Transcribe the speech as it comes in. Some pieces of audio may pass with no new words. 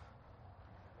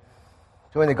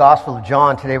So in the Gospel of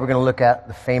John, today we're going to look at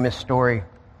the famous story.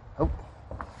 Oh,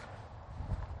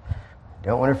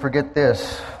 don't want to forget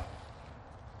this.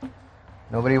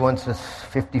 Nobody wants a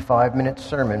 55-minute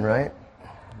sermon, right?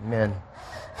 Amen.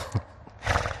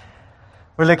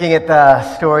 We're looking at the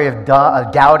story of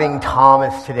doubting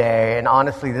Thomas today, and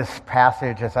honestly, this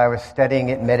passage, as I was studying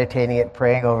it, meditating it,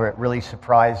 praying over it, really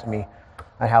surprised me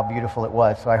at how beautiful it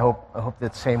was. So I hope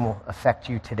that same will affect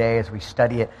you today as we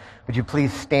study it. Would you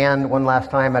please stand one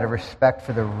last time out of respect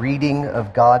for the reading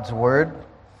of God's Word?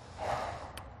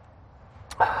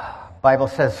 The Bible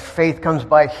says faith comes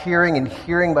by hearing, and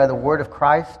hearing by the Word of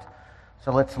Christ.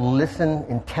 So let's listen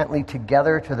intently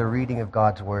together to the reading of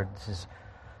God's Word. This is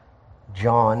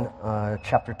John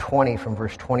chapter 20 from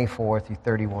verse 24 through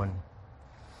 31.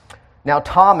 Now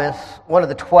Thomas, one of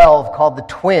the 12, called the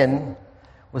twin,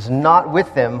 was not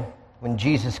with them when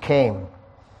Jesus came.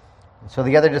 And so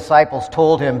the other disciples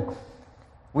told him,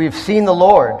 "We have seen the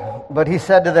Lord." But he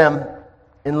said to them,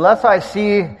 "Unless I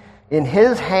see in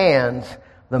his hands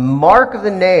the mark of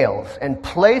the nails, and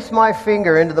place my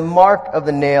finger into the mark of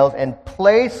the nails, and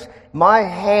place my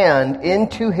hand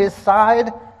into his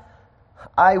side,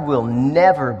 I will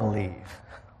never believe."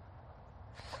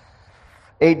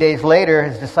 8 days later,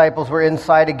 his disciples were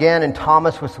inside again, and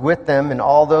Thomas was with them. And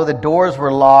although the doors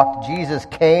were locked, Jesus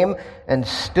came and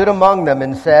stood among them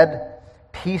and said,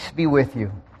 "Peace be with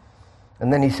you."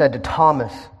 And then he said to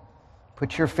Thomas,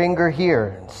 "Put your finger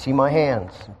here and see my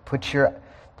hands. Put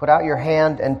out your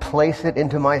hand and place it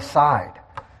into my side.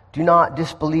 Do not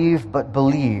disbelieve, but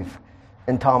believe."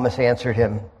 And Thomas answered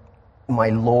him, "My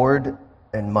Lord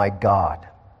and my God."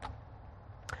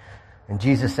 And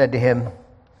Jesus said to him,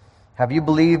 "Have you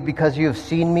believed because you have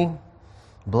seen me?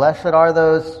 Blessed are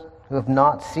those who have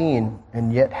not seen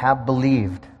and yet have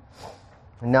believed."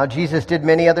 And now Jesus did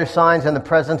many other signs in the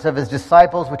presence of his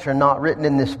disciples, which are not written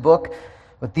in this book.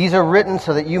 But these are written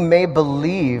so that you may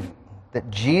believe that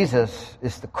Jesus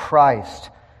is the Christ,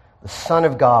 the Son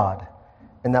of God,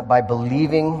 and that by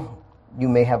believing you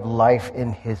may have life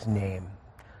in his name.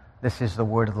 This is the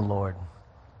word of the Lord.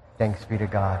 Thanks be to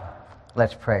God.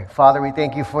 Let's pray. Father, we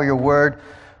thank you for your word.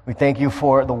 We thank you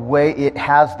for the way it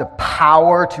has the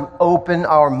power to open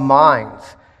our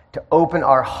minds, to open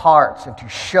our hearts, and to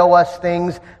show us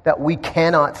things that we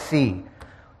cannot see,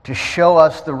 to show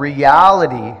us the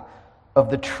reality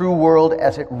of the true world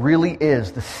as it really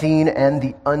is, the seen and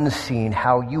the unseen,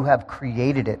 how you have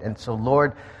created it. And so,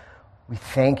 Lord, we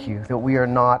thank you that we are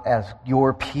not, as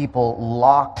your people,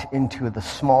 locked into the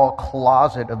small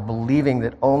closet of believing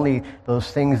that only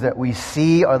those things that we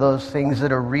see are those things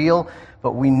that are real,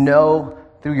 but we know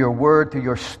through your word, through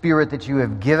your spirit that you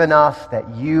have given us, that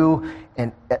you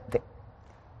and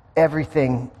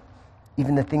everything,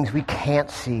 even the things we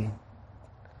can't see,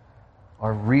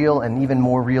 are real and even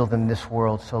more real than this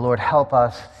world. So Lord, help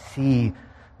us see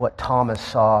what Thomas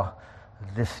saw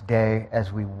this day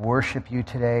as we worship you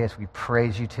today, as we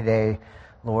praise you today.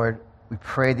 Lord, we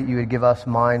pray that you would give us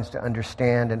minds to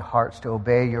understand and hearts to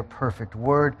obey your perfect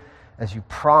word as you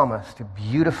promise to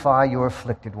beautify your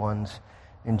afflicted ones.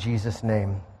 In Jesus'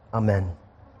 name, amen.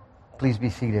 Please be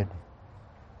seated.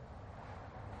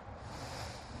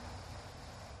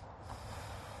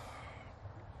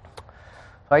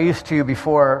 I used to,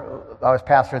 before I was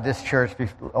pastor of this church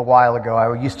a while ago,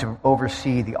 I used to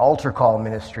oversee the altar call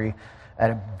ministry at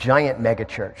a giant mega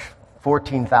church,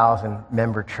 14,000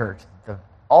 member church. The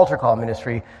altar call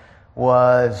ministry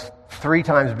was 3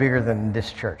 times bigger than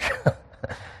this church.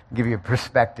 Give you a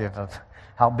perspective of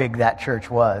how big that church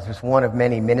was. It was one of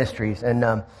many ministries. And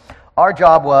our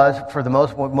job was, for the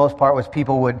most part, was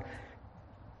people would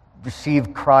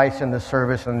receive Christ in the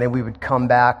service, and then we would come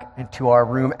back into our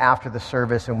room after the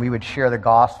service and we would share the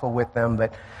gospel with them.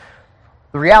 But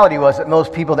the reality was that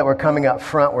most people that were coming up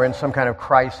front were in some kind of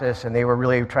crisis, and they were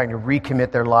really trying to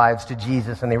recommit their lives to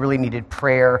Jesus, and they really needed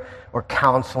prayer or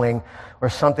counseling or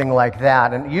something like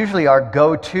that. And usually our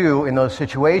go-to in those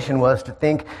situations was to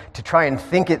try and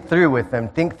think it through with them.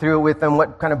 Think through it with them.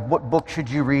 What book should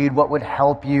you read? What would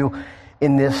help you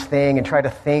in this thing? And try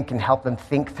to think and help them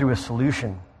think through a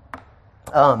solution.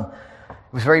 It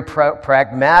was very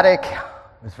pragmatic.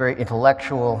 It was very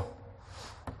intellectual.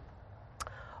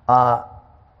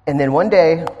 And then one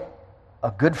day,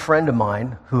 a good friend of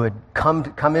mine who had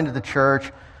come into the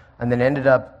church and then ended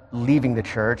up leaving the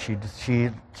church.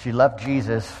 She left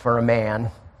Jesus for a man,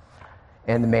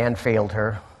 and the man failed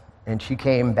her. And she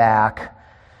came back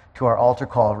to our altar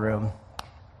call room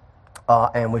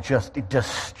and was just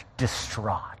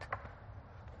distraught.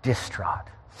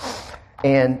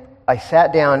 And I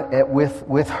sat down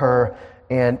with her,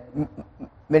 and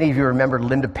many of you remember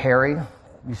Linda Perry,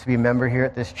 used to be a member here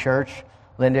at this church.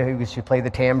 Linda, who used to play the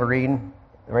tambourine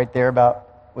right there about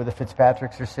where the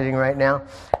Fitzpatricks are sitting right now.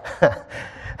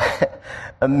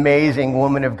 Amazing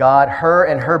woman of God. Her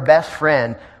and her best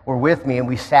friend were with me, and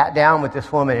we sat down with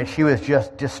this woman, and she was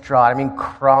just distraught. I mean,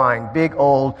 crying, big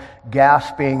old,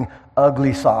 gasping,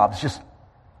 ugly sobs, just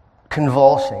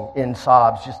convulsing in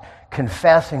sobs, just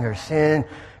confessing her sin.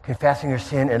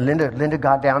 And Linda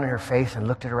got down in her face and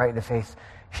looked at her right in the face.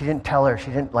 She didn't tell her.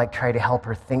 She didn't try to help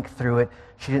her think through it.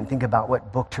 She didn't think about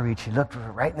what book to read. She looked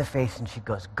her right in the face and she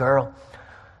goes, "Girl,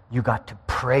 you got to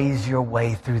praise your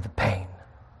way through the pain.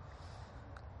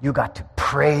 You got to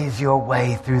praise your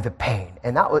way through the pain."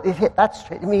 And that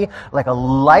hit me like a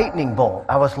lightning bolt.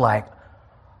 I was like,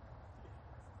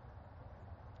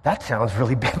 that sounds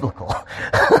really biblical.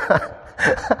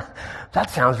 That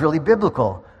sounds really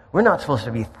biblical. We're not supposed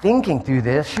to be thinking through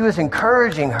this. She was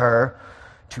encouraging her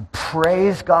to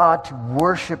praise God, to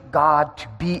worship God, to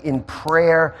be in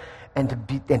prayer, and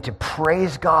to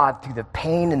praise God through the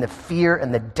pain and the fear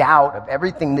and the doubt of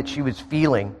everything that she was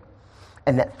feeling,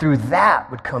 and that through that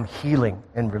would come healing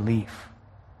and relief.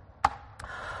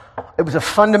 It was a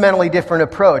fundamentally different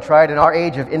approach, right? In our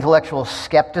age of intellectual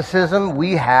skepticism,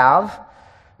 we have,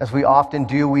 as we often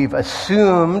do, we've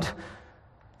assumed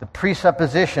the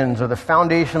presuppositions or the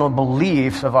foundational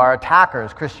beliefs of our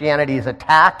attackers. Christianity is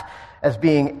attacked as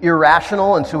being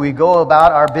irrational, and so we go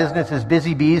about our business as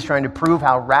busy bees trying to prove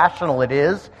how rational it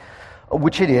is,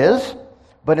 which it is.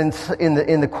 But in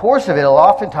the course of it,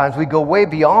 oftentimes we go way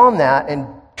beyond that and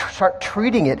start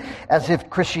treating it as if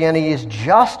Christianity is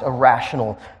just a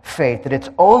rational faith, that it's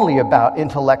only about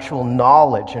intellectual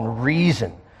knowledge and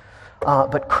reason.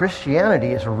 But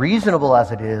Christianity, as reasonable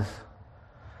as it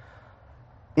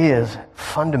is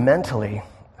fundamentally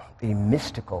a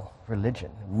mystical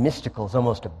religion. Mystical is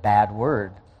almost a bad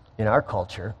word in our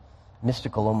culture.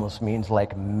 Mystical almost means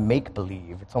like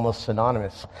make-believe. It's almost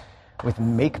synonymous with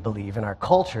make-believe in our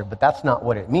culture, but that's not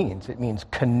what it means. It means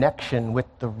connection with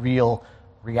the real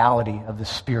reality of the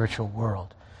spiritual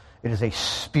world. It is a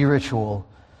spiritual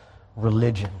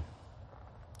religion.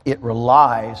 It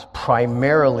relies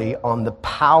primarily on the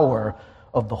power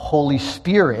of the Holy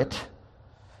Spirit.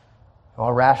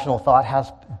 All rational thought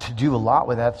has to do a lot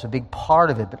with that. It's a big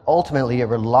part of it. But ultimately, it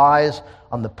relies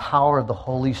on the power of the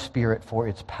Holy Spirit for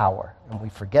its power. And we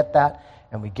forget that,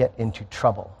 and we get into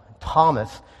trouble. And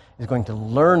Thomas is going to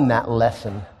learn that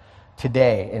lesson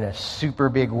today in a super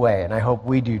big way, and I hope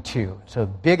we do too. So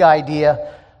big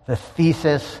idea, the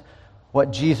thesis, what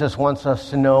Jesus wants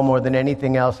us to know more than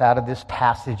anything else out of this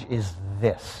passage is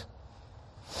this.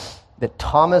 That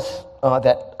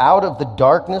that out of the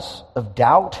darkness of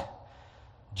doubt,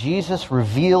 Jesus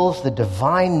reveals the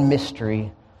divine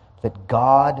mystery that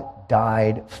God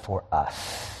died for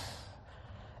us.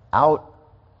 Out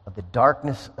of the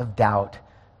darkness of doubt,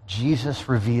 Jesus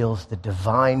reveals the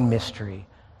divine mystery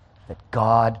that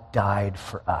God died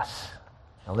for us.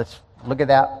 Now let's look at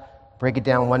that, break it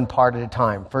down one part at a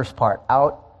time. First part,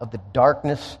 out of the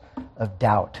darkness of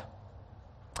doubt.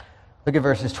 Look at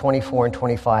verses 24 and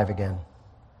 25 again.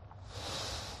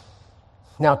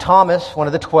 Now Thomas, one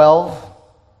of the 12,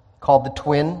 called the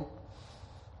twin,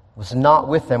 was not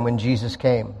with them when Jesus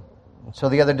came. And so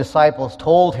the other disciples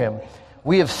told him,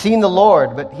 "We have seen the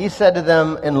Lord." But he said to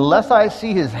them, unless I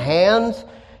see in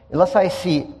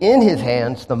his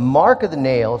hands the mark of the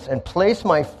nails, and place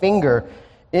my finger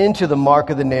into the mark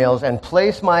of the nails, and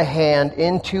place my hand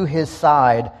into his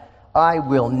side, I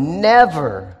will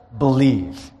never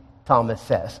believe, Thomas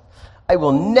says. I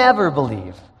will never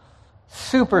believe.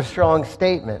 Super strong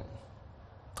statement.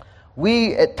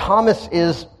 Thomas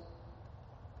is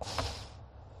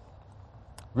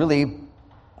really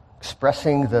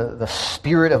expressing the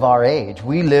spirit of our age.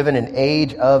 We live in an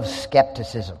age of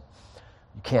skepticism.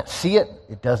 You can't see it.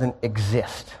 It doesn't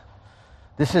exist.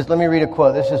 Let me read a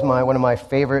quote. This is one of my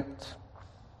favorite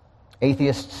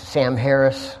atheists, Sam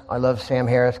Harris. I love Sam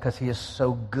Harris because he is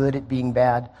so good at being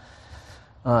bad.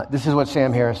 This is what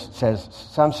Sam Harris says.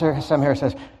 Sam Harris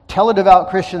says, "Tell a devout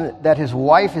Christian that his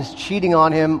wife is cheating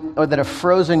on him, or that a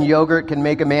frozen yogurt can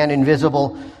make a man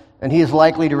invisible, and he is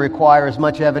likely to require as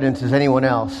much evidence as anyone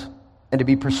else, and to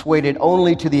be persuaded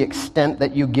only to the extent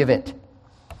that you give it.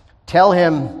 Tell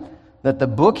him that the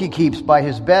book he keeps by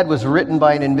his bed was written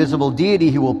by an invisible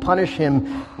deity who will punish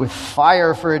him with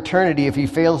fire for eternity if he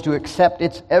fails to accept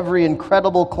its every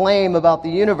incredible claim about the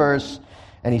universe,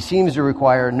 and he seems to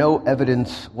require no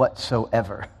evidence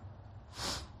whatsoever."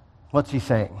 What's he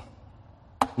saying?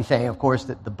 He's saying, of course,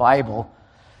 that the Bible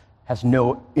has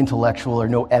no intellectual or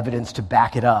no evidence to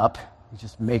back it up. He's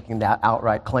just making that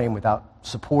outright claim without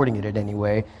supporting it in any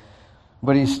way.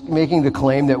 But he's making the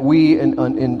claim that we,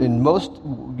 in most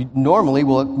you normally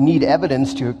will need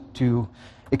evidence to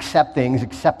accept things,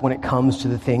 except when it comes to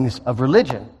the things of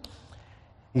religion.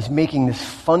 He's making this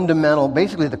fundamental,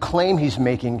 basically the claim he's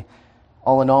making,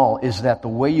 all in all, is that the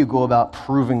way you go about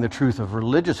proving the truth of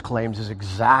religious claims is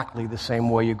exactly the same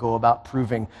way you go about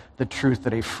proving the truth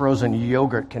that a frozen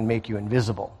yogurt can make you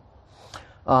invisible.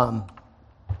 And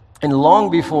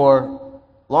long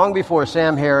before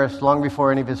Sam Harris, long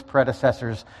before any of his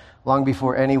predecessors, long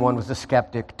before anyone was a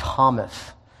skeptic,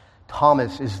 Thomas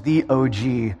is the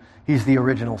OG. He's the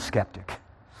original skeptic.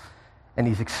 And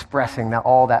he's expressing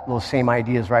those same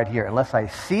ideas right here. Unless I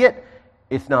see it,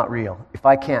 it's not real. If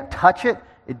I can't touch it,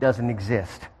 it doesn't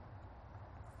exist.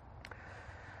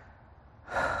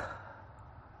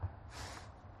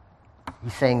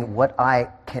 He's saying what I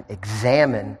can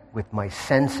examine with my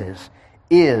senses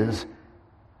is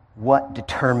what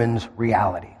determines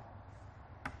reality.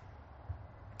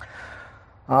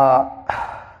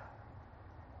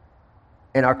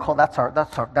 In our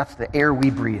that's the air we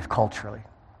breathe culturally,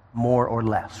 more or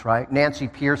less, right? Nancy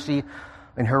Pearcey,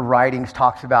 in her writings,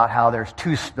 talks about how there's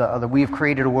we've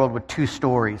created a world with two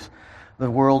stories: the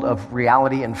world of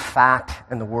reality and fact,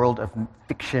 and the world of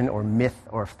fiction or myth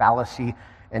or fallacy.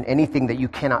 And anything that you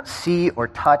cannot see or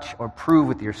touch or prove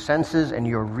with your senses and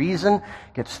your reason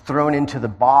gets thrown into the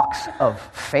box of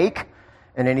fake,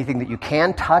 and anything that you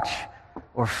can touch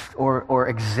or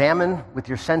examine with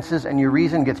your senses and your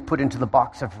reason gets put into the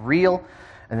box of real.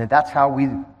 And that's how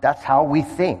we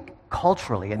think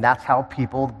culturally, and that's how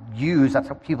people use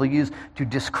to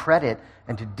discredit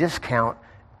and to discount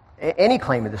any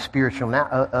claim of the spiritual,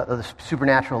 of the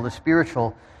supernatural, the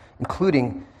spiritual,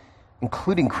 including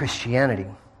Christianity.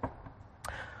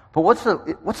 But what's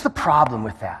the problem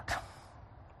with that?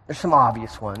 There's some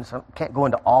obvious ones. I can't go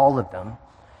into all of them.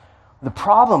 The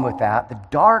problem with that, the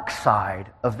dark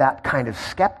side of that kind of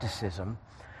skepticism,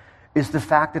 is the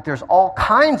fact that there's all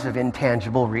kinds of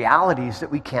intangible realities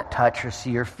that we can't touch or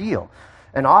see or feel.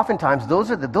 And oftentimes those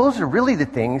are really the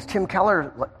things, Tim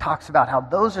Keller talks about how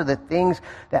those are the things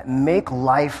that make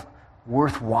life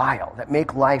worthwhile, that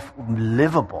make life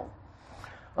livable.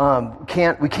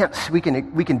 We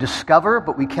can discover,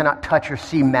 but we cannot touch or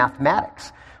see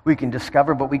mathematics. We can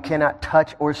discover, but we cannot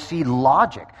touch or see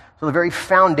logic. So the very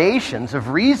foundations of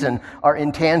reason are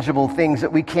intangible things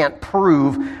that we can't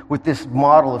prove with this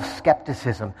model of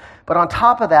skepticism. But on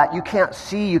top of that, you can't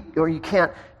see or you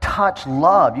can't touch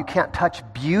love. You can't touch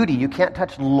beauty. You can't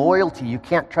touch loyalty. You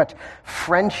can't touch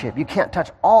friendship. You can't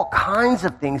touch all kinds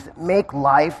of things that make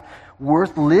life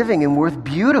worth living and worth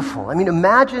beautiful. I mean,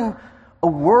 imagine a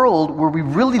world where we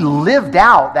really lived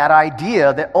out that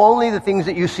idea that only the things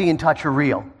that you see and touch are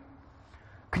real.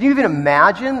 Could you even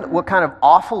imagine what kind of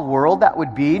awful world that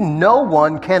would be? No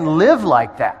one can live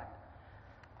like that.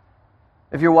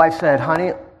 If your wife said,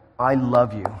 "Honey, I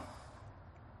love you."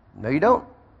 No, you don't.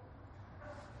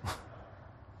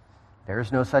 There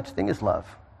is no such thing as love.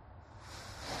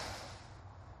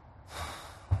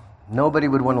 Nobody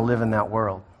would want to live in that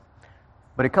world.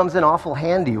 But it comes in awful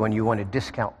handy when you want to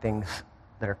discount things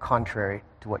that are contrary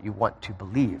to what you want to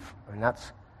believe. And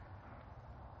that's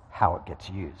how it gets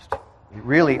used.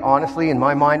 Really, honestly, in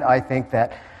my mind, I think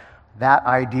that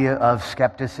idea of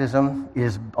skepticism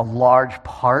is a large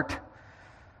part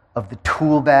of the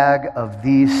tool bag of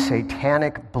the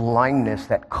satanic blindness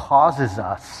that causes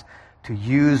us to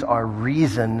use our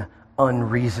reason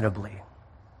unreasonably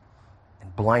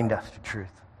and blind us to truth.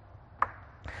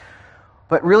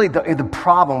 But really, the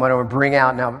problem, what I would bring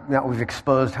out, now we've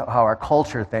exposed how our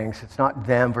culture thinks, it's not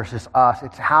them versus us,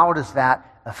 it's how does that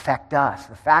affect us?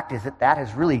 The fact is that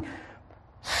has really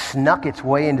snuck its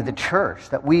way into the church,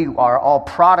 that we are all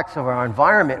products of our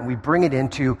environment, and we bring it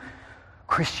into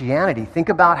Christianity. Think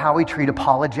about how we treat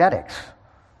apologetics.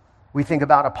 We think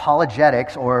about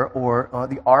apologetics or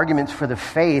the arguments for the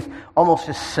faith almost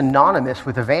as synonymous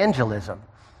with evangelism.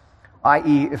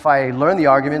 I.e., if I learn the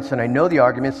arguments and I know the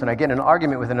arguments and I get in an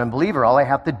argument with an unbeliever, all I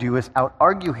have to do is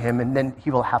out-argue him, and then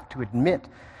he will have to admit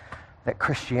that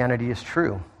Christianity is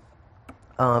true.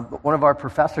 One of our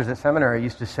professors at seminary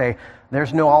used to say,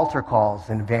 there's no altar calls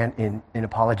in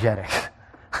apologetics.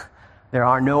 There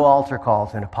are no altar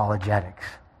calls in apologetics.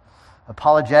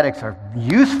 Apologetics are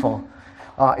useful.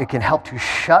 It can help to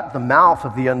shut the mouth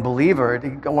of the unbeliever.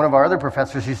 One of our other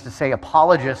professors used to say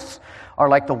apologists are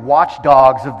like the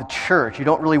watchdogs of the church. You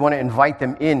don't really want to invite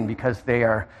them in because they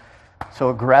are so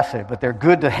aggressive, but they're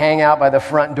good to hang out by the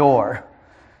front door.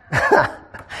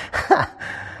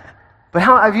 But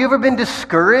have you ever been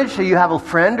discouraged? So you have a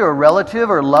friend or a relative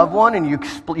or a loved one, and you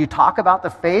talk about the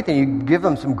faith, and you give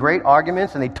them some great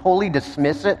arguments, and they totally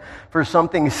dismiss it for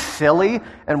something silly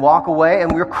and walk away,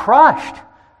 and we're crushed.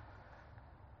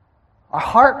 Our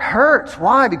heart hurts.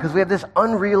 Why? Because we have this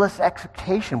unrealistic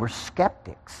expectation. We're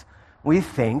skeptics. We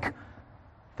think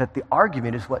that the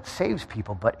argument is what saves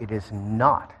people, but it is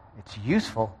not. It's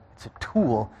useful, it's a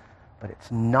tool, but it's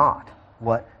not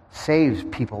what saves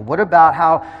people. What about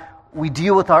how we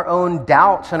deal with our own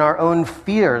doubts and our own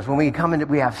fears? When we come into,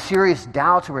 we have serious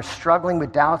doubts, or we're struggling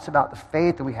with doubts about the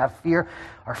faith, or we have fear,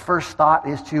 our first thought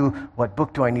is to, what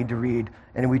book do I need to read?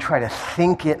 And we try to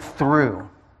think it through.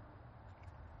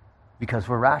 Because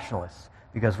we're rationalists,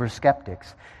 because we're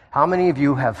skeptics. How many of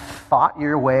you have thought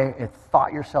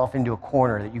yourself into a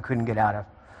corner that you couldn't get out of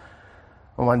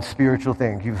on spiritual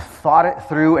things? You've thought it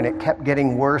through and it kept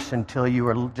getting worse until you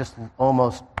were just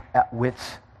almost at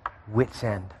wit's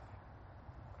end.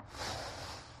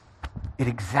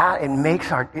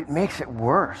 It makes it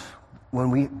worse when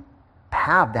we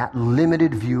have that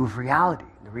limited view of reality.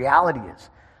 The reality is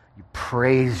you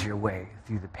praise your way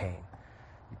through the pain.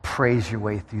 Praise your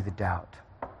way through the doubt.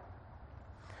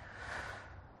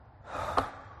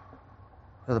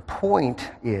 So the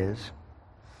point is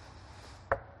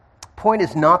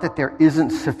not that there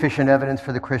isn't sufficient evidence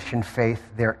for the Christian faith.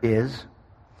 There is.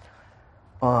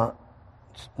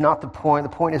 It's not the point.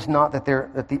 The point is not that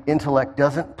the intellect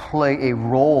doesn't play a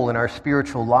role in our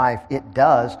spiritual life. It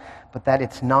does, but that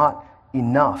it's not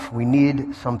enough. We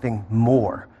need something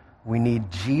more. We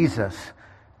need Jesus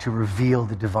to reveal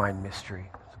the divine mystery.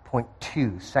 Point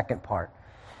 2, second part.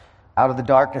 Out of the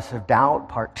darkness of doubt,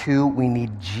 part 2, we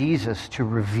need Jesus to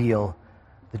reveal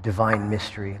the divine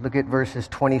mystery. Look at verses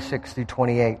 26 through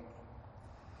 28.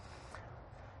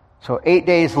 So 8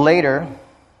 days later,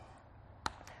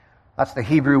 that's the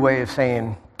Hebrew way of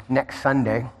saying next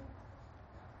Sunday,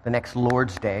 the next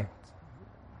Lord's Day.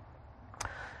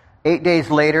 8 days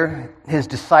later, his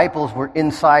disciples were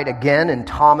inside again, and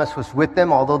Thomas was with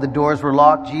them. Although the doors were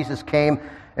locked, Jesus came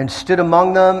and stood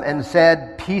among them and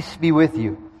said, "Peace be with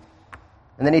you."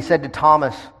 And then he said to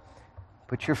Thomas,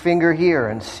 "Put your finger here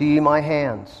and see my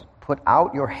hands. Put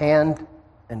out your hand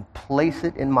and place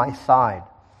it in my side.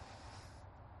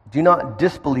 Do not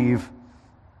disbelieve,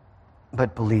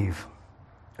 but believe."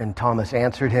 And Thomas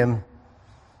answered him,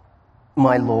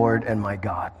 "My Lord and my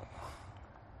God."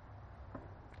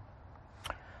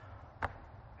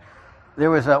 There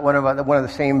was one of the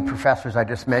same professors I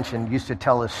just mentioned used to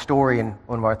tell a story in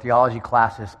one of our theology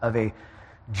classes of a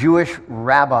Jewish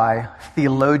rabbi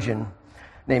theologian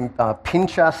named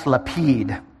Pinchas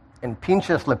Lapid. And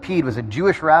Pinchas Lapid was a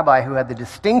Jewish rabbi who had the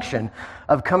distinction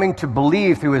of coming to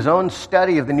believe through his own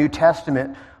study of the New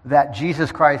Testament that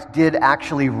Jesus Christ did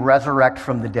actually resurrect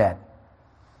from the dead.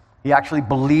 He actually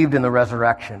believed in the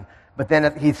resurrection. But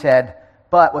then he said,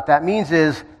 but what that means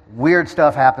is weird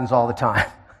stuff happens all the time.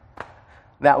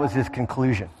 That was his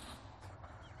conclusion.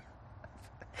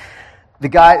 The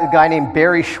guy named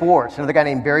Barry Schwartz, another guy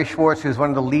named Barry Schwartz, who was one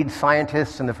of the lead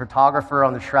scientists and the photographer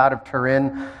on the Shroud of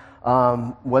Turin,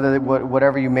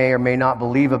 whatever you may or may not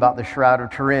believe about the Shroud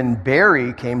of Turin,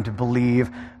 Barry came to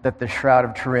believe that the Shroud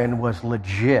of Turin was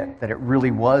legit, that it really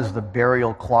was the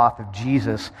burial cloth of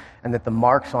Jesus, and that the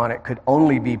marks on it could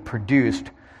only be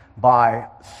produced by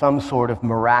some sort of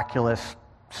miraculous,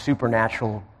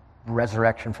 supernatural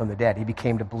resurrection from the dead. He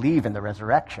became to believe in the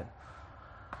resurrection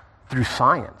through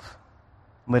science.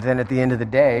 But then at the end of the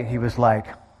day, he was like,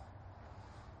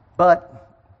 but,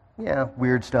 yeah,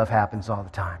 weird stuff happens all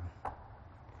the time.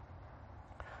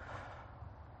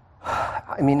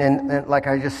 I mean, and like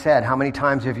I just said, how many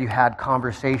times have you had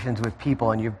conversations with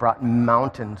people and you've brought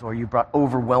mountains or you've brought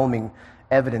overwhelming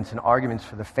evidence and arguments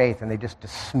for the faith, and they just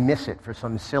dismiss it for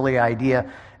some silly idea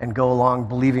and go along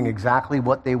believing exactly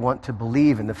what they want to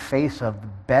believe in the face of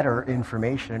better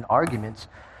information and arguments.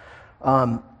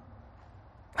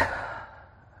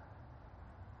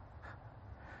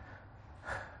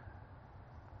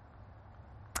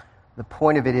 The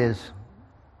point of it is,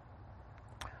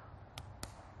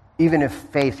 even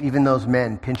those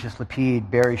men, Pinchas Lapid,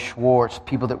 Barry Schwartz,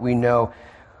 people that we know,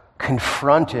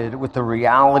 confronted with the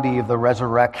reality of the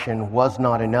resurrection was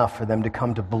not enough for them to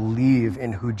come to believe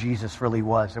in who Jesus really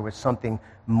was. There was something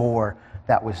more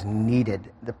that was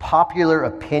needed. The popular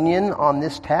opinion on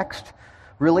this text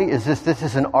really is this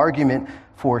is an argument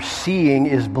for seeing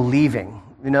is believing.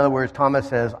 In other words, Thomas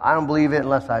says, I don't believe it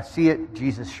unless I see it.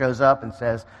 Jesus shows up and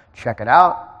says, check it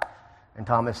out. And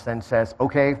Thomas then says,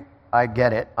 okay, I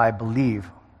get it, I believe.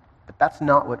 But that's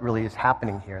not what really is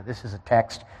happening here. This is a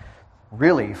text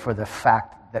really for the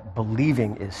fact that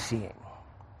believing is seeing.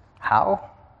 How?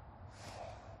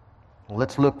 Well,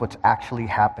 let's look what's actually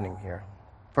happening here.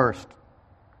 First,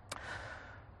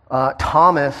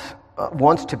 Thomas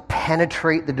wants to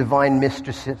penetrate the divine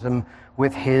mysticism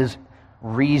with his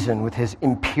reason, with his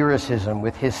empiricism,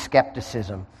 with his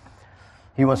skepticism.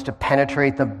 He wants to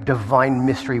penetrate the divine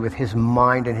mystery with his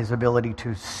mind and his ability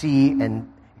to see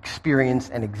and experience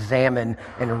and examine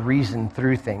and reason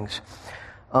through things.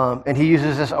 And he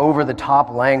uses this over-the-top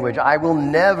language. I will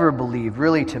never believe,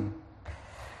 really to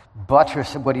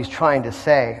buttress what he's trying to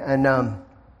say. And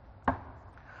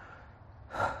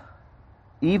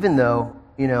even though,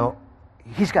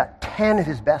 he's got 10 of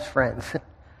his best friends,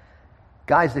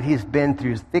 guys that he's been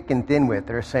through thick and thin with,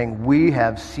 that are saying, we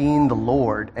have seen the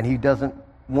Lord, and he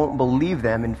won't believe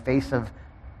them in face of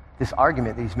this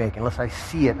argument that he's making. Unless I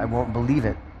see it, I won't believe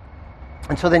it.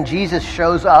 And so then Jesus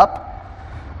shows up.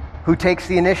 Who takes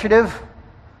the initiative?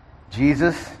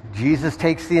 Jesus. Jesus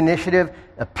takes the initiative,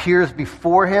 appears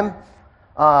before him,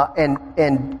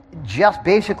 and just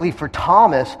basically for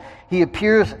Thomas, he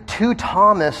appears to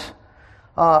Thomas,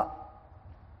 and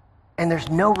there's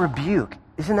no rebuke.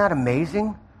 Isn't that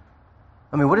amazing?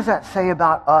 I mean, what does that say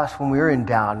about us when we're in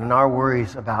doubt and our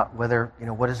worries about whether,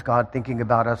 what is God thinking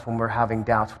about us when we're having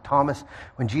doubts? Thomas,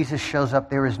 when Jesus shows up,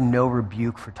 there is no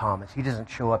rebuke for Thomas. He doesn't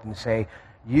show up and say,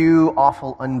 you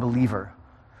awful unbeliever.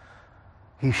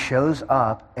 He shows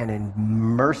up, and in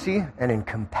mercy and in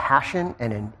compassion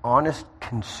and in honest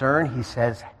concern, he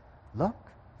says, look.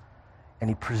 And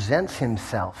he presents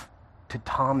himself to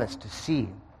Thomas to see.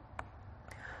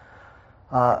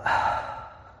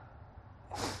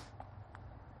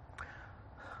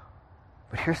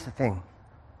 But here's the thing.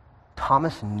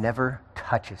 Thomas never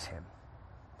touches him.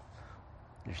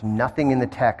 There's nothing in the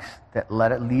text that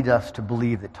lead us to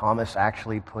believe that Thomas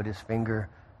actually put his finger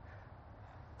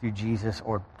through Jesus,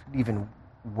 or even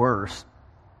worse,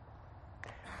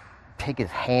 take his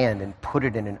hand and put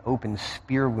it in an open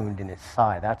spear wound in his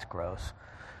side. That's gross.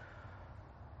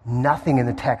 Nothing in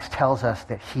the text tells us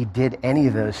that he did any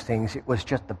of those things. It was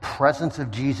just the presence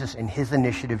of Jesus and his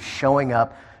initiative showing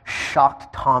up,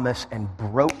 shocked Thomas and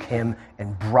broke him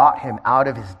and brought him out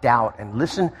of his doubt. And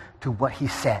listen to what he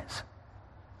says.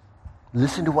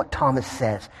 Listen to what Thomas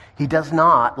says. He does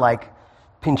not, like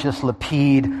Pinchas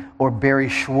Lapid or Barry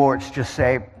Schwartz, just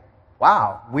say,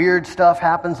 wow, weird stuff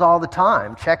happens all the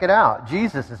time. Check it out.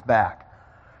 Jesus is back.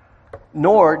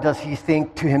 Nor does he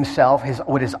think to himself,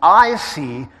 what his eyes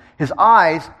see, his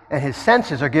eyes and his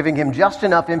senses are giving him just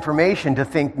enough information to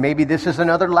think maybe this is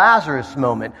another Lazarus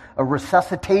moment, a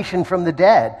resuscitation from the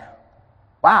dead.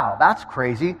 Wow, that's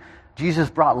crazy. Jesus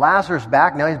brought Lazarus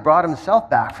back, now he's brought himself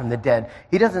back from the dead.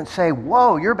 He doesn't say,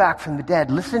 whoa, you're back from the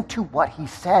dead. Listen to what he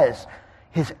says.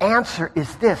 His answer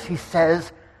is this. He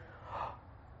says,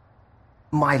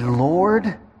 my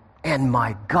Lord and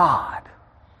my God.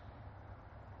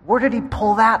 Where did he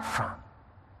pull that from?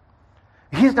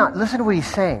 He's not, listen to what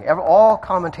he's saying. All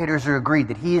commentators are agreed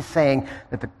that he is saying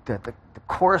that the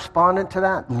correspondent to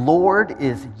that, Lord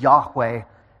is Yahweh,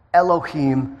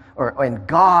 Elohim, and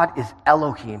God is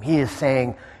Elohim. He is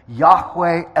saying,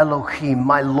 Yahweh Elohim,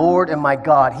 my Lord and my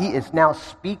God. He is now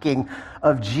speaking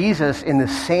of Jesus in the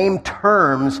same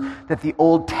terms that the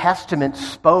Old Testament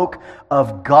spoke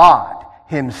of God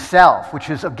himself, which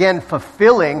is again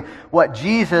fulfilling what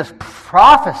Jesus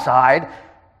prophesied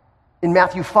in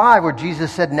Matthew 5, where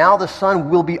Jesus said, now the Son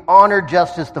will be honored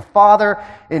just as the Father.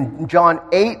 In John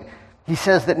 8, he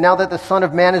says that now that the Son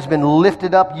of Man has been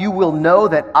lifted up, you will know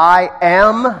that I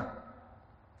am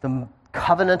the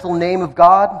covenantal name of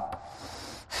God.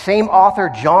 Same author,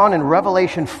 John, in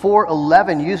Revelation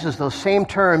 4:11 uses those same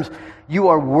terms. You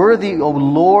are worthy, O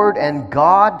Lord and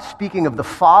God, speaking of the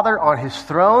Father on his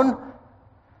throne,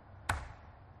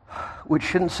 which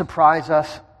shouldn't surprise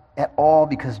us at all,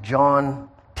 because John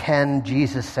 10,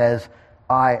 Jesus says,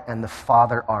 I and the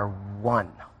Father are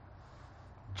one.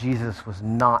 Jesus was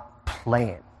not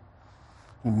playing.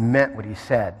 He meant what he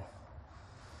said.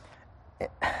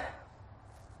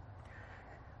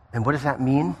 And what does that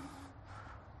mean?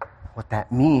 What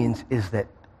that means is that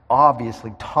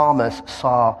obviously Thomas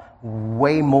saw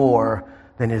way more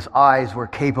than his eyes were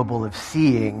capable of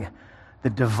seeing. The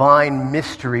divine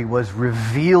mystery was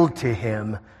revealed to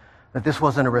him, that this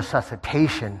wasn't a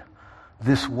resuscitation.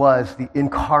 This was the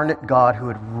incarnate God who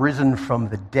had risen from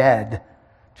the dead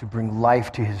to bring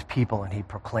life to his people, and he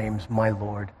proclaims, my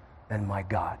Lord and my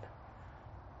God.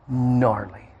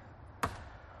 Gnarly.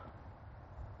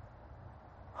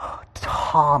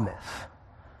 Thomas,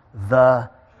 the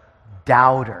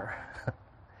doubter.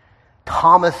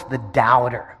 Thomas the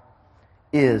doubter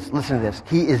is, listen to this,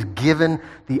 he is given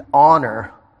the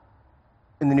honor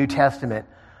in the New Testament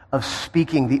of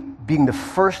being the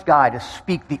first guy to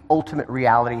speak the ultimate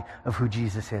reality of who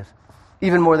Jesus is.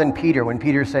 Even more than Peter, when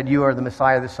Peter said, you are the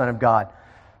Messiah, the Son of God.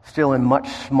 Still in much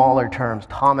smaller terms,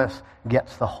 Thomas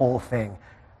gets the whole thing.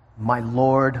 My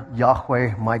Lord,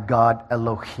 Yahweh, my God,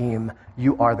 Elohim,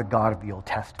 you are the God of the Old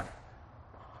Testament.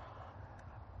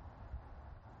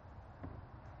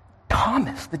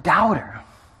 Thomas, the doubter.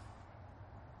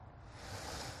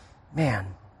 Man,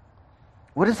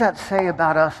 what does that say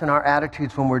about us and our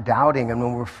attitudes when we're doubting and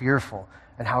when we're fearful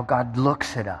and how God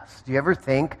looks at us? Do you ever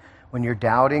think when you're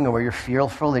doubting or when you're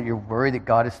fearful that you're worried that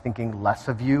God is thinking less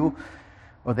of you,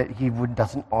 or that he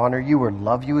doesn't honor you or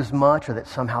love you as much, or that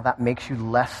somehow that makes you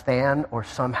less than or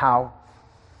somehow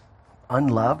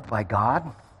unloved by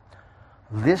God?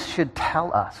 This should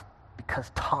tell us, because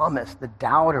Thomas, the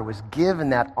doubter, was given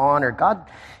that honor. God,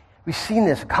 we've seen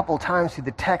this a couple of times through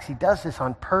the text. He does this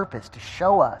on purpose to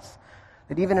show us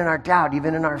that even in our doubt,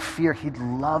 even in our fear, he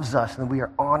loves us and we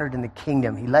are honored in the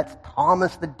kingdom. He lets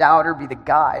Thomas, the doubter, be the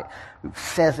guy who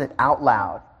says it out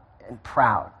loud and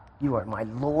proud. You are my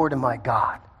Lord and my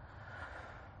God.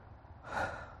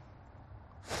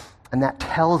 And that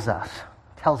tells us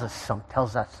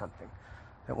something.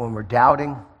 That when we're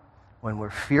doubting, when we're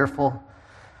fearful,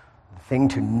 the thing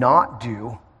to not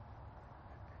do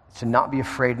is to not be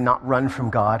afraid, not run from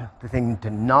God. The thing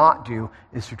to not do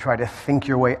is to try to think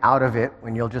your way out of it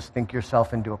when you'll just think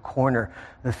yourself into a corner.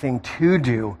 The thing to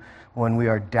do when we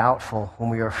are doubtful,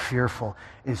 when we are fearful,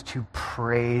 is to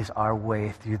praise our way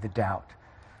through the doubt.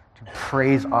 To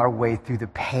praise our way through the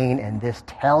pain. And this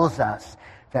tells us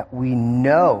that we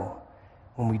know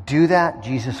when we do that,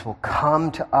 Jesus will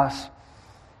come to us.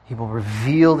 He will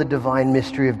reveal the divine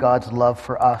mystery of God's love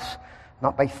for us,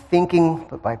 not by thinking,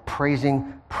 but by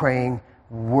praising, praying,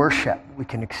 worship. We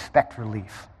can expect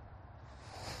relief.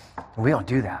 And we don't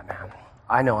do that, man.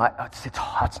 I know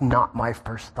it's not my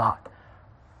first thought.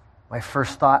 My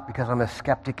first thought, because I'm a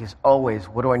skeptic, is always,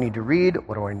 what do I need to read?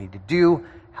 What do I need to do?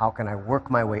 How can I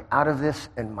work my way out of this?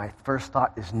 And my first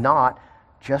thought is not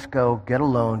just go, get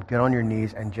alone, get on your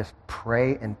knees, and just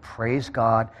pray and praise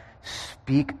God.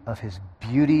 Speak of his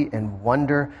beauty and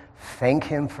wonder. Thank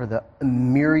him for the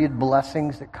myriad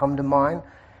blessings that come to mind.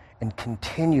 And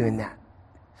continue in that.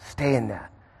 Stay in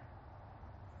that.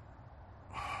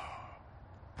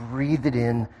 Breathe it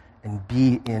in and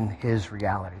be in his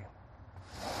reality.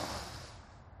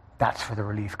 That's where the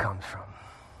relief comes from.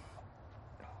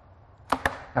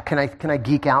 Now, can I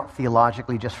geek out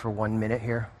theologically just for 1 minute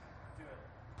here?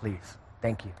 Please.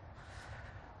 Thank you.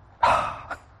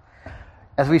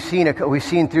 As we've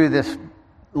seen through this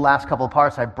last couple of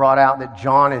parts, I brought out that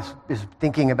John is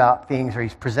thinking about things, or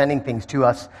he's presenting things to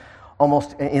us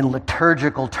almost in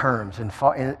liturgical terms,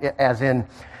 as in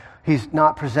he's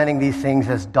not presenting these things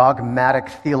as dogmatic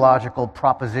theological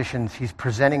propositions. He's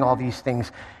presenting all these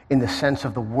things in the sense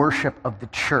of the worship of the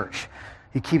church.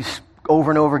 He keeps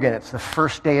over and over again, it's the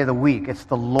first day of the week. It's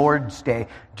the Lord's Day.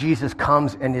 Jesus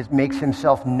comes and makes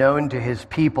himself known to his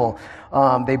people.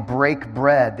 They break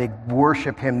bread. They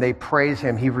worship him. They praise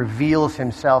him. He reveals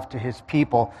himself to his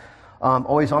people,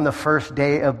 always on the first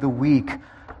day of the week.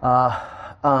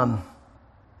 And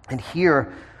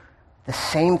here, the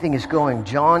same thing is going.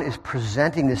 John is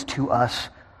presenting this to us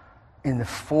in the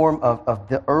form of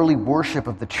the early worship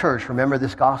of the church. Remember,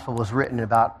 this gospel was written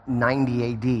about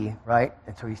 90 AD, right?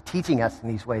 And so he's teaching us in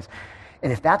these ways.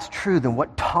 And if that's true, then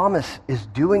what Thomas is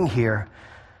doing here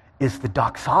is the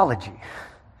doxology.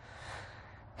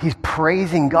 He's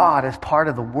praising God as part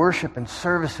of the worship and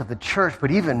service of the church.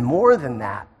 But even more than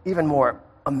that, even more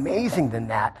amazing than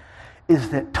that,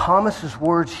 is that Thomas's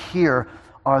words here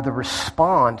are the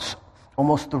response,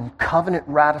 almost the covenant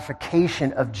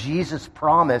ratification of Jesus'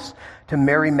 promise to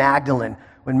Mary Magdalene.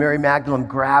 When Mary Magdalene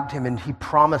grabbed him and he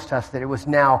promised us that it was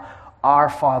now our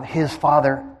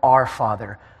Father, our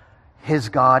Father, his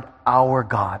God, our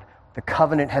God. The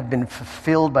covenant had been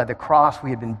fulfilled by the cross. We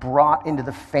had been brought into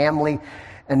the family.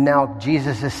 And now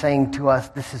Jesus is saying to us,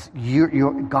 this is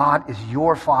your God is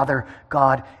your Father,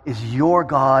 God is your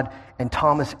God. And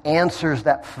Thomas answers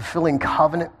that fulfilling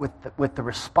covenant with the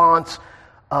response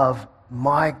of,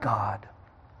 my God,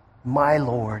 my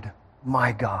Lord,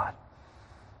 my God,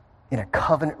 in a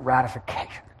covenant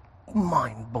ratification.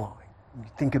 Mind-blowing. You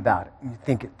think about it. You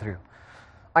think it through.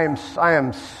 I am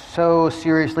so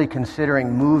seriously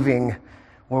considering moving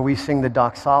where we sing the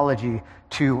doxology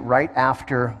to right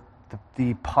after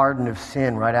the pardon of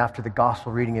sin, right after the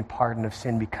gospel reading and pardon of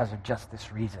sin, because of just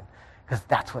this reason. Because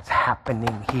that's what's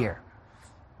happening here.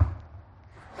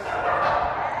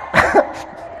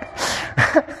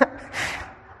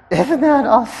 Isn't that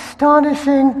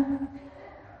astonishing?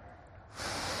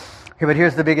 Okay, but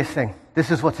here's the biggest thing.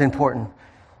 This is what's important.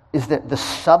 is that the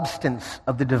substance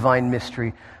of the divine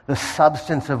mystery, the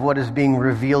substance of what is being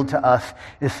revealed to us,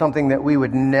 is something that we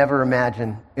would never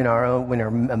imagine in our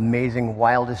amazing,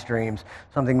 wildest dreams,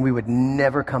 something we would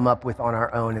never come up with on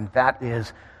our own, and that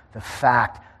is the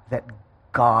fact that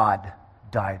God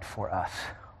died for us.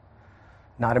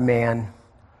 Not a man,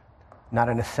 not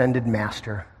an ascended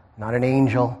master, not an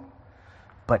angel,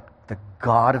 but the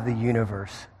God of the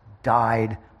universe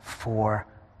died for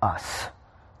us.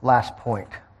 Last point.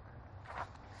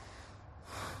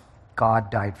 God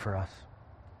died for us.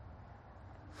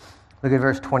 Look at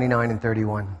verse 29 and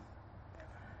 31.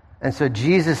 And so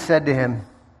Jesus said to him,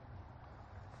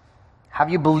 "Have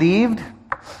you believed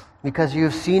because you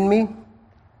have seen me?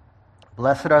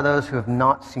 Blessed are those who have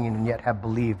not seen and yet have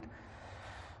believed."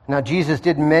 Now Jesus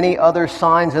did many other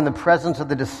signs in the presence of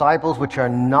the disciples, which are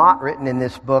not written in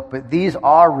this book, but these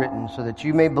are written so that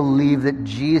you may believe that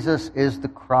Jesus is the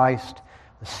Christ,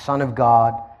 the Son of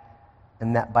God,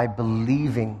 and that by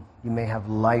believing you may have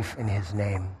life in his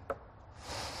name.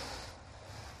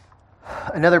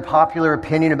 Another popular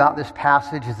opinion about this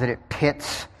passage is that it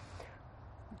pits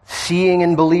seeing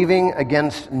and believing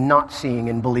against not seeing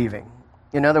and believing.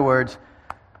 In other words,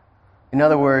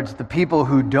 the people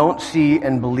who don't see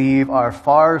and believe are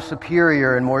far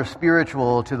superior and more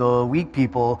spiritual to the weak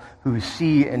people who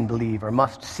see and believe, or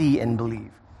must see and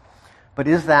believe. But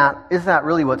is that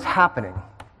really what's happening?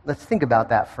 Let's think about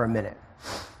that for a minute.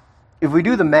 If we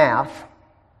do the math,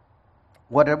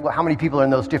 how many people are in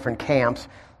those different camps?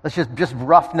 Let's just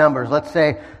rough numbers. Let's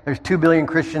say there's 2 billion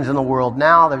Christians in the world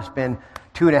now. There's been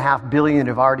 2.5 billion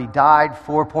that have already died,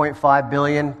 4.5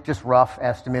 billion, just rough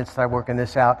estimates, I'm working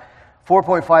this out.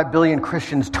 4.5 billion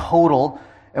Christians total,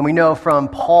 and we know from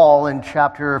Paul in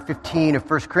chapter 15 of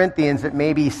 1 Corinthians that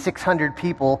maybe 600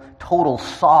 people total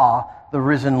saw the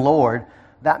risen Lord.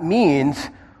 That means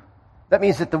that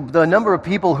the number of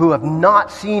people who have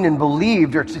not seen and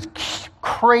believed are just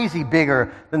crazy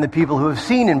bigger than the people who have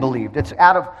seen and believed. It's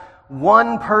out of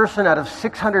one person out of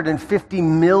 650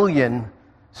 million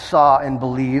saw and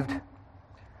believed,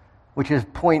 which is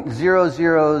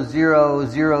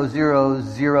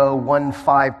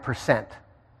 0.0000015%.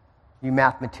 You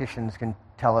mathematicians can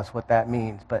tell us what that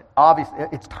means, but obviously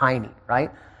it's tiny,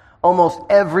 right? Almost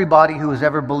everybody who has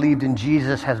ever believed in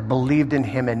Jesus has believed in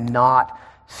him and not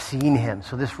seen him.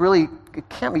 So this really, it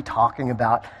can't be talking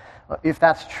about, if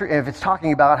that's true, if it's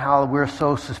talking about how we're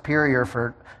so superior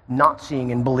for not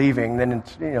seeing and believing, then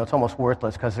it's almost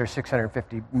worthless because there's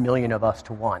 650 million of us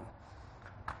to one.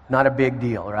 Not a big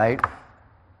deal, right?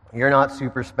 You're not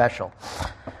super special.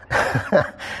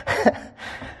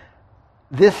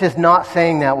 This is not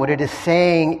saying that. What it is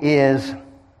saying is,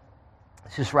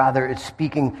 it's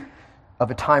speaking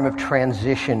of a time of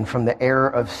transition from the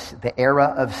era of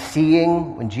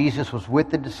seeing, when Jesus was with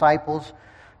the disciples,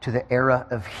 to the era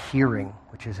of hearing,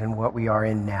 which is in what we are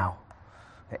in now.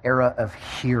 The era of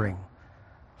hearing.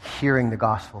 Hearing the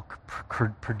gospel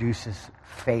produces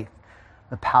faith.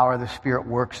 The power of the Spirit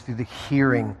works through the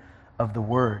hearing of the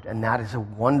word, and that is a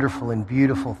wonderful and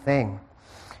beautiful thing.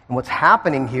 And what's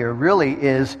happening here really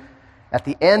is, at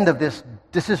the end of this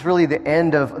is really the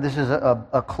end of, this is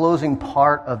a closing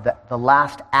part of the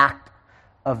last act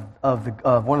of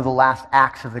one of the last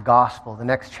acts of the gospel. The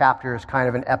next chapter is kind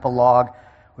of an epilogue.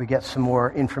 We get some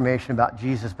more information about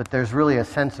Jesus, but there's really a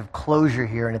sense of closure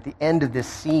here. And at the end of this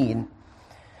scene,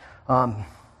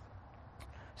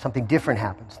 something different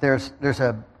happens. There's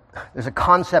a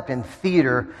concept in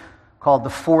theater called the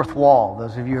fourth wall.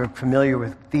 Those of you who are familiar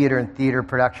with theater and theater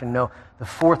production know the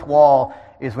fourth wall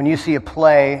is when you see a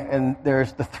play and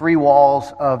there's the three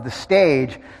walls of the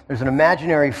stage, there's an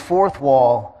imaginary fourth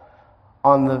wall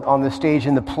on the stage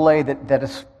in the play that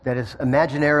is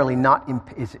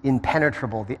imaginarily is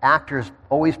impenetrable. The actors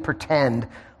always pretend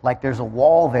like there's a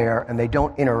wall there and they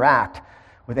don't interact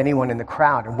with anyone in the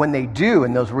crowd. And when they do,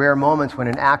 in those rare moments when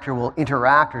an actor will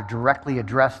interact or directly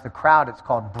address the crowd, it's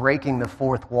called breaking the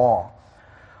fourth wall.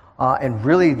 And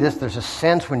really there's a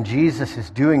sense when Jesus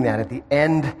is doing that at the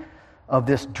end of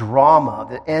this drama,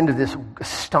 the end of this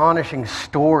astonishing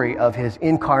story of his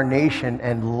incarnation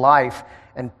and life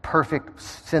and perfect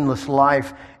sinless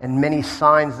life and many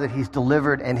signs that he's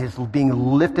delivered and his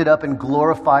being lifted up and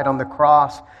glorified on the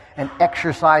cross and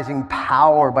exercising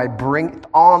power by bringing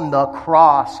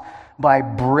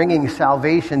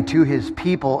salvation to his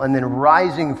people and then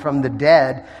rising from the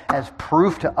dead as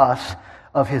proof to us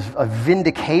of his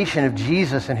vindication of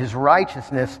Jesus and his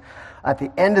righteousness. At the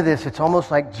end of this, it's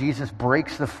almost like Jesus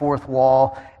breaks the fourth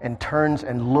wall and turns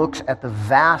and looks at the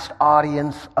vast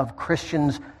audience of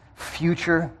Christians,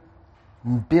 future,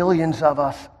 billions of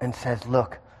us, and says,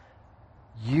 look,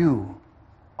 you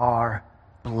are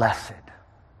blessed.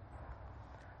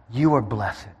 You are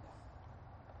blessed.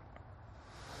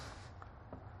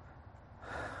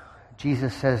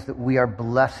 Jesus says that we are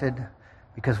blessed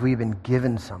because we've been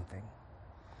given something.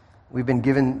 We've been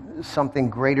given something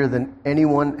greater than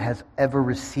anyone has ever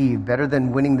received, better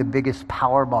than winning the biggest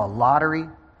Powerball lottery,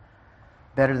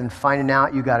 better than finding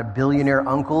out you got a billionaire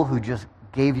uncle who just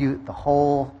gave you the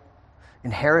whole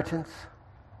inheritance.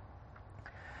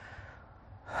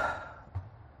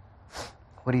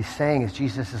 What he's saying is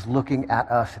Jesus is looking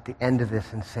at us at the end of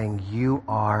this and saying, you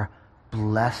are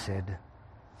blessed.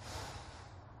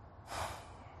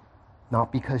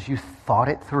 Not because you thought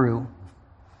it through.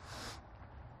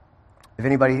 If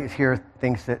anybody here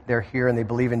thinks that they're here and they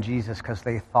believe in Jesus because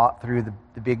they thought through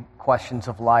the big questions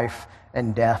of life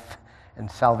and death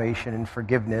and salvation and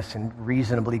forgiveness and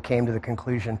reasonably came to the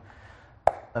conclusion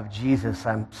of Jesus,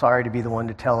 I'm sorry to be the one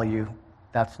to tell you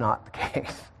that's not the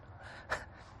case.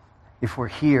 If we're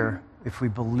here, if we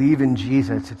believe in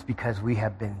Jesus, it's because we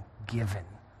have been given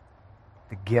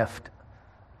the gift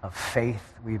of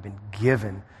faith. We've been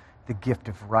given the gift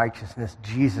of righteousness.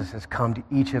 Jesus has come to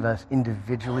each of us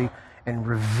individually and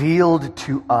revealed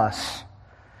to us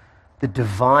the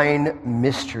divine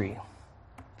mystery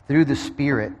through the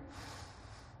Spirit.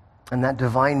 And that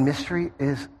divine mystery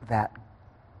is that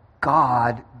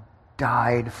God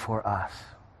died for us.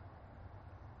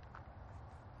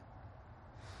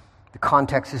 The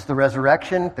context is the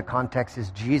resurrection. The context is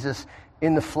Jesus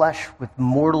in the flesh with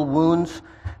mortal wounds,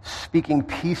 speaking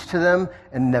peace to them.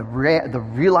 And the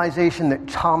realization that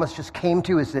Thomas just came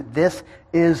to is that this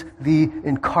is the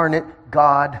incarnate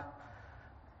God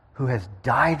who has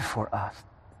died for us.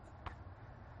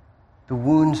 The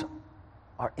wounds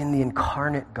are in the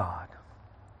incarnate God.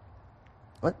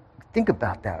 Think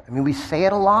about that. I mean, we say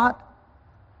it a lot.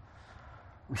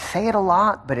 We say it a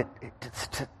lot, but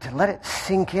to let it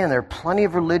sink in, there are plenty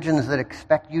of religions that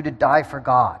expect you to die for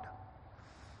God.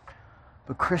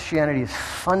 But Christianity is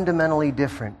fundamentally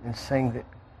different in saying that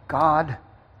God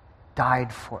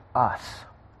died for us.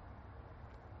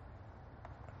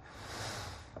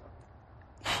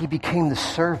 He became the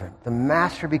servant. The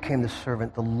master became the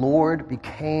servant. The Lord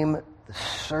became the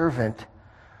servant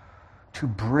to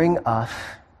bring us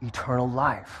eternal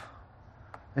life.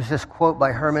 There's this quote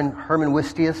by Herman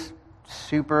Wistius,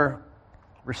 super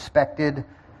respected,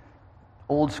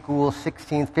 old school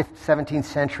 16th, 15th, 17th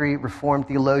century Reformed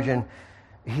theologian.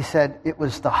 He said, it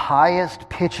was the highest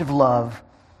pitch of love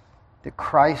that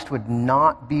Christ would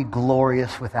not be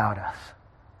glorious without us.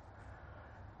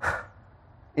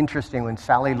 Interesting, when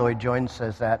Sally Lloyd-Jones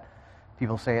says that,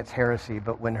 people say it's heresy,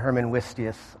 but when Herman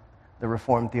Wistius, the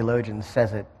Reformed theologian,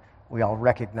 says it, we all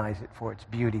recognize it for its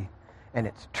beauty and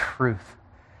its truth.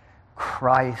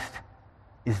 Christ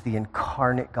is the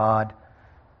incarnate God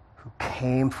who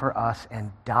came for us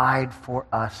and died for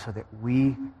us so that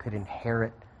we could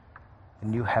inherit the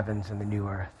new heavens and the new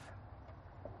earth.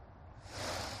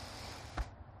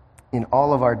 In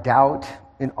all of our doubt,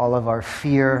 in all of our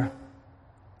fear,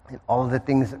 in all of the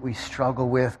things that we struggle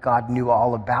with, God knew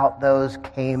all about those,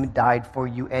 came, died for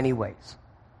you anyways.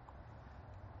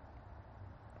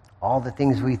 All the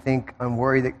things we think and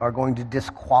worry that are going to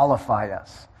disqualify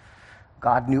us,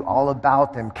 God knew all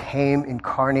about them, came,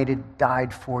 incarnated,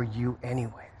 died for you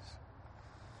anyways.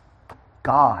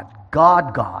 God,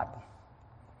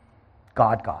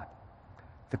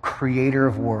 the creator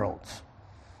of worlds,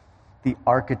 the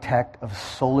architect of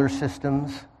solar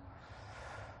systems,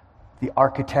 the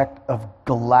architect of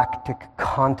galactic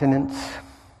continents,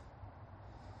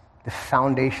 the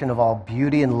foundation of all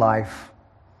beauty and life,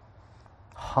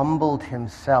 humbled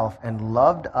himself and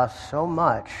loved us so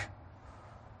much.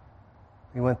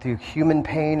 He went through human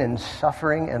pain and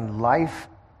suffering and life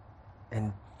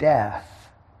and death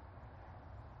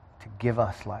to give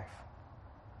us life.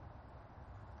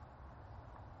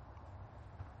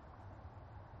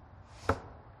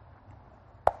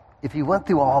 If he went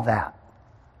through all that,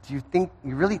 do you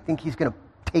really think he's going to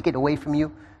take it away from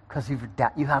you because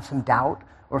you have some doubt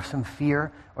or some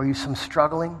fear or you some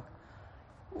struggling?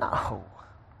 No.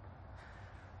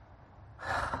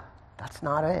 That's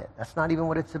not it. That's not even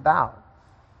what it's about.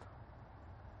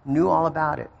 Knew all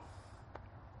about it.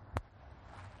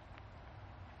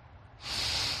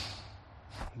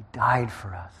 He died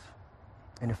for us.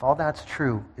 And if all that's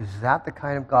true, is that the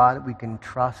kind of God that we can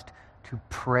trust to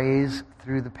praise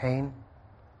through the pain?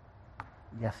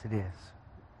 Yes, it is.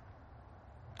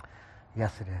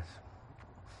 Yes, it is.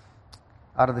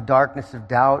 Out of the darkness of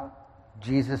doubt,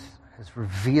 Jesus has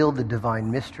revealed the divine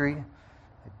mystery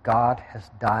that God has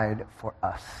died for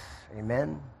us.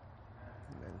 Amen.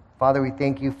 Father, we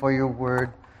thank you for your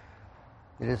word.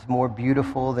 It is more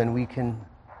beautiful than we can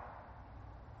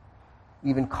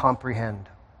even comprehend.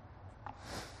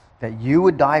 That you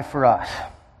would die for us.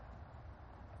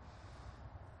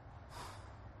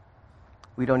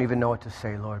 We don't even know what to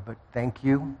say, Lord, but thank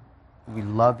you. We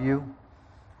love you.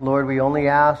 Lord, we only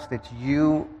ask that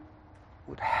you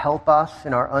would help us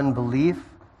in our unbelief.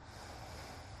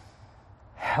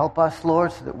 Help us,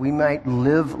 Lord, so that we might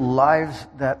live lives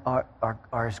that are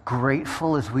as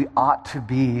grateful as we ought to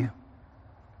be,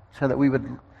 so that we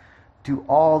would do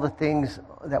all the things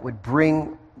that would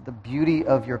bring the beauty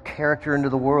of your character into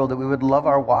the world, that we would love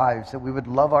our wives, that we would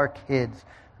love our kids,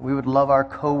 that we would love our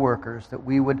coworkers, that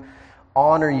we would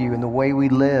honor you in the way we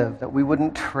live, that we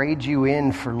wouldn't trade you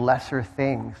in for lesser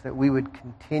things, that we would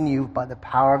continue by the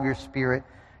power of your Spirit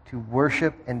to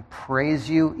worship and praise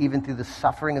you even through the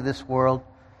suffering of this world,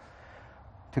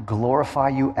 to glorify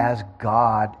you as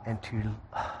God and to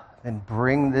then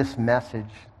bring this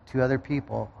message to other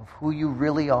people of who you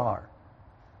really are,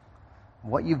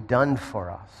 what you've done for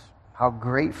us, how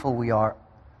grateful we are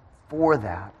for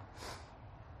that,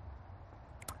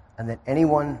 and that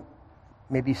anyone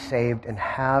may be saved and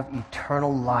have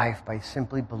eternal life by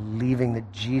simply believing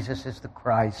that Jesus is the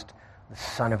Christ, the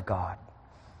Son of God.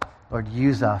 Lord,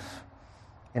 use us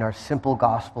in our simple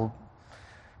gospel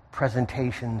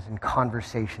presentations and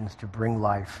conversations to bring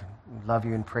life. We love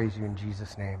you and praise you in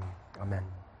Jesus' name. Amen.